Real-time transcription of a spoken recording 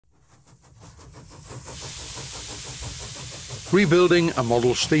Rebuilding a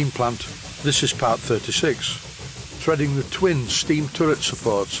model steam plant. This is part 36. Threading the twin steam turret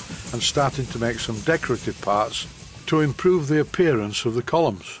supports and starting to make some decorative parts to improve the appearance of the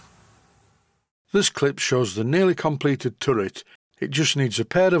columns. This clip shows the nearly completed turret. It just needs a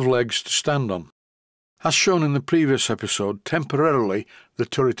pair of legs to stand on. As shown in the previous episode, temporarily the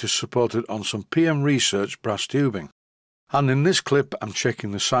turret is supported on some PM Research brass tubing. And in this clip I'm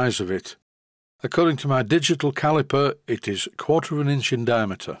checking the size of it. According to my digital caliper, it is 1/4 of an inch in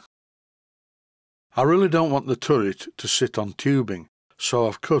diameter. I really don't want the turret to sit on tubing, so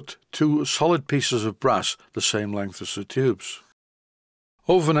I've cut 2 solid pieces of brass the same length as the tubes.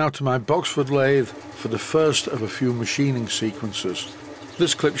 Over now to my Boxford lathe for the first of a few machining sequences.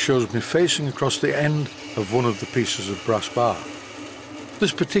 This clip shows me facing across the end of one of the pieces of brass bar.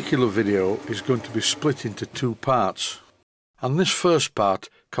 This particular video is going to be split into 2 parts, and this first part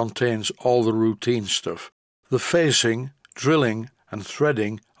contains all the routine stuff, the facing, drilling and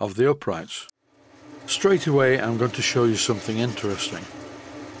threading of the uprights. Straight away I'm going to show you something interesting.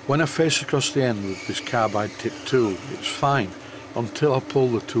 When I face across the end with this carbide tip tool, it's fine until I pull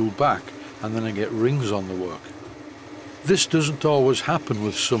the tool back and then I get rings on the work. This doesn't always happen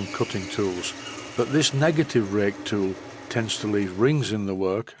with some cutting tools, but this negative rake tool tends to leave rings in the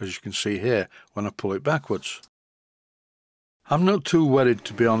work, as you can see here, when I pull it backwards. I'm not too worried,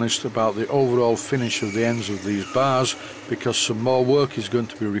 to be honest, about the overall finish of the ends of these bars because some more work is going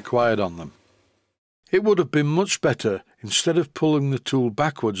to be required on them. It would have been much better, instead of pulling the tool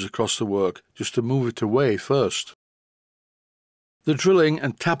backwards across the work, just to move it away first. The drilling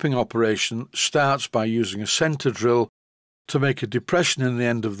and tapping operation starts by using a centre drill to make a depression in the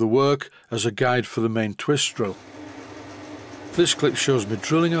end of the work as a guide for the main twist drill. This clip shows me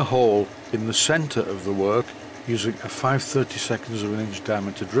drilling a hole in the centre of the work using a 5/32 of an inch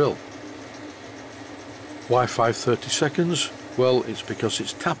diameter drill. Why 5/32? Well, it's because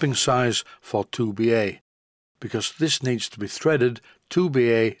it's tapping size for 2BA, because this needs to be threaded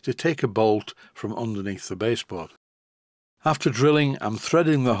 2BA to take a bolt from underneath the baseboard. After drilling, I'm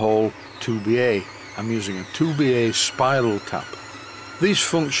threading the hole 2BA. I'm using a 2BA spiral tap. These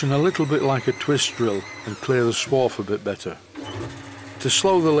function a little bit like a twist drill and clear the swarf a bit better. To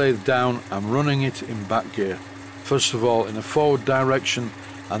slow the lathe down, I'm running it in back gear. First of all in a forward direction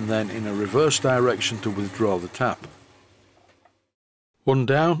and then in a reverse direction to withdraw the tap. 1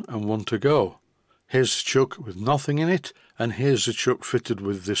 down and 1 to go. Here's the chuck with nothing in it, and here's the chuck fitted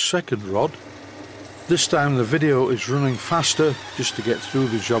with this second rod. This time the video is running faster just to get through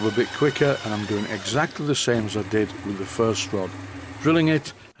the job a bit quicker, and I'm doing exactly the same as I did with the first rod, drilling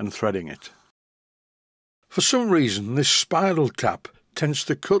it and threading it. For some reason this spiral tap tends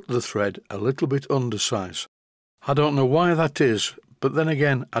to cut the thread a little bit undersize. I don't know why that is, but then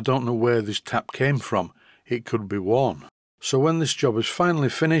again I don't know where this tap came from. It could be worn. So when this job is finally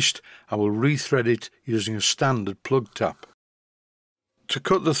finished, I will rethread it using a standard plug tap. To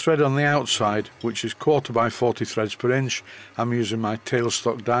cut the thread on the outside, which is 1/4 by 40 threads per inch, I'm using my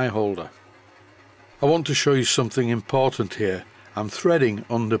tailstock die holder. I want to show you something important here. I'm threading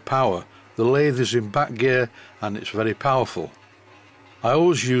under power. The lathe is in back gear and it's very powerful. I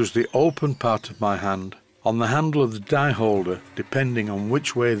always use the open part of my hand on the handle of the die holder, depending on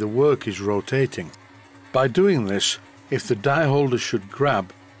which way the work is rotating. By doing this, if the die holder should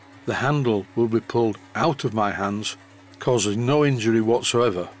grab, the handle will be pulled out of my hands, causing no injury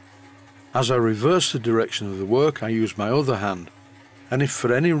whatsoever. As I reverse the direction of the work, I use my other hand, and if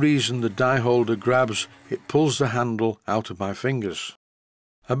for any reason the die holder grabs, it pulls the handle out of my fingers.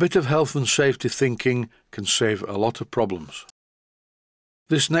 A bit of health and safety thinking can save a lot of problems.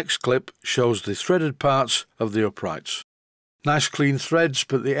 This next clip shows the threaded parts of the uprights. Nice clean threads,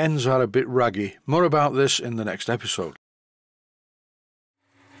 but the ends are a bit raggy. More about this in the next episode.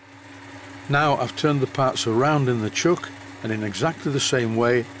 Now I've turned the parts around in the chuck, and in exactly the same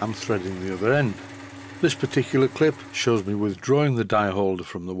way I'm threading the other end. This particular clip shows me withdrawing the die holder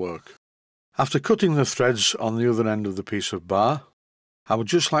from the work. After cutting the threads on the other end of the piece of bar, I would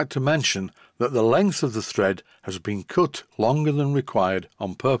just like to mention that the length of the thread has been cut longer than required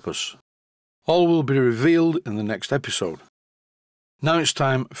on purpose. All will be revealed in the next episode. Now it's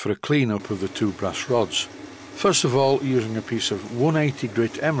time for a clean-up of the 2 brass rods. First of all, using a piece of 180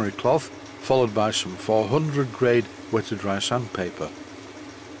 grit emery cloth, followed by some 400 grade wet-to-dry sandpaper.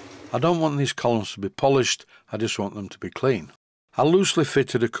 I don't want these columns to be polished, I just want them to be clean. I loosely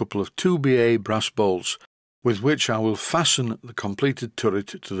fitted a couple of 2BA brass bolts, with which I will fasten the completed turret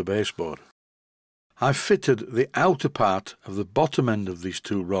to the baseboard. I've fitted the outer part of the bottom end of these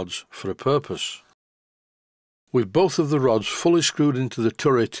 2 rods for a purpose. With both of the rods fully screwed into the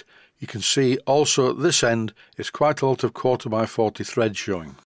turret, You can see also at this end is quite a lot of 4x40 thread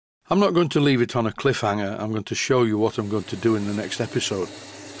showing. I'm not going to leave it on a cliffhanger. I'm going to show you what I'm going to do in the next episode.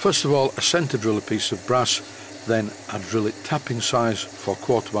 First of all, I centre drill a piece of brass, then I drill it tapping size for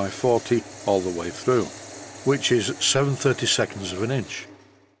 4x40 all the way through, which is 7/32 of an inch.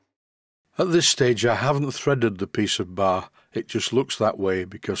 At this stage I haven't threaded the piece of bar, it just looks that way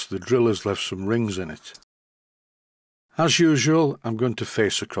because the drill has left some rings in it. As usual, I'm going to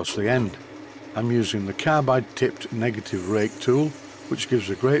face across the end. I'm using the carbide tipped negative rake tool, which gives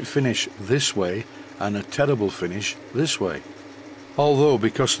a great finish this way and a terrible finish this way. Although,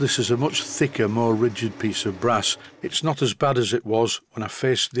 because this is a much thicker, more rigid piece of brass, it's not as bad as it was when I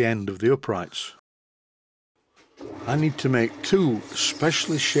faced the end of the uprights. I need to make two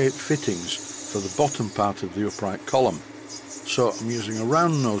specially shaped fittings for the bottom part of the upright column. So I'm using a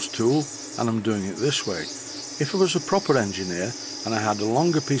round nose tool and I'm doing it this way. If I was a proper engineer and I had a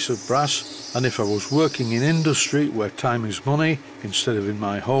longer piece of brass, and if I was working in industry where time is money instead of in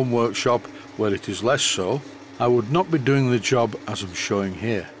my home workshop where it is less so, I would not be doing the job as I'm showing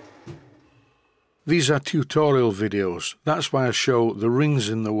here. These are tutorial videos, that's why I show the rings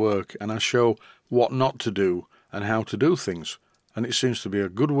in the work and I show what not to do and how to do things, and it seems to be a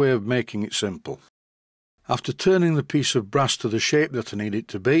good way of making it simple. After turning the piece of brass to the shape that I need it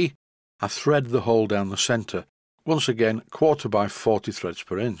to be, I thread the hole down the centre, once again 4x40 threads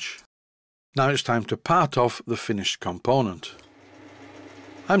per inch. Now it's time to part off the finished component.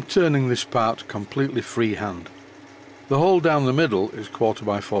 I'm turning this part completely freehand. The hole down the middle is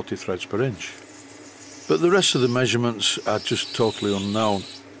 4x40 threads per inch. But the rest of the measurements are just totally unknown.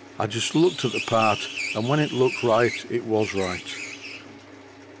 I just looked at the part and when it looked right, it was right.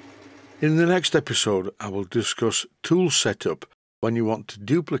 In the next episode I will discuss tool setup when you want to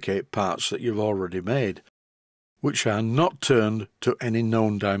duplicate parts that you've already made, which are not turned to any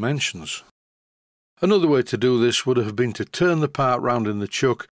known dimensions. Another way to do this would have been to turn the part round in the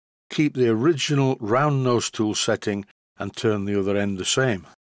chuck, keep the original round nose tool setting and turn the other end the same.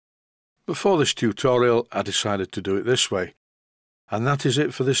 But for this tutorial I decided to do it this way. And that is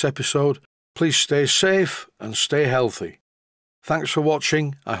it for this episode. Please stay safe and stay healthy. Thanks for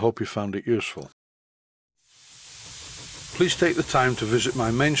watching, I hope you found it useful. Please take the time to visit my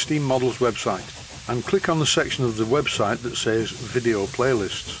Mainsteam Models website and click on the section of the website that says Video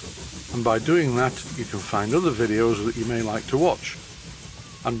Playlists. And by doing that you can find other videos that you may like to watch.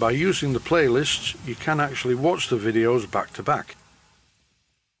 And by using the playlists you can actually watch the videos back to back.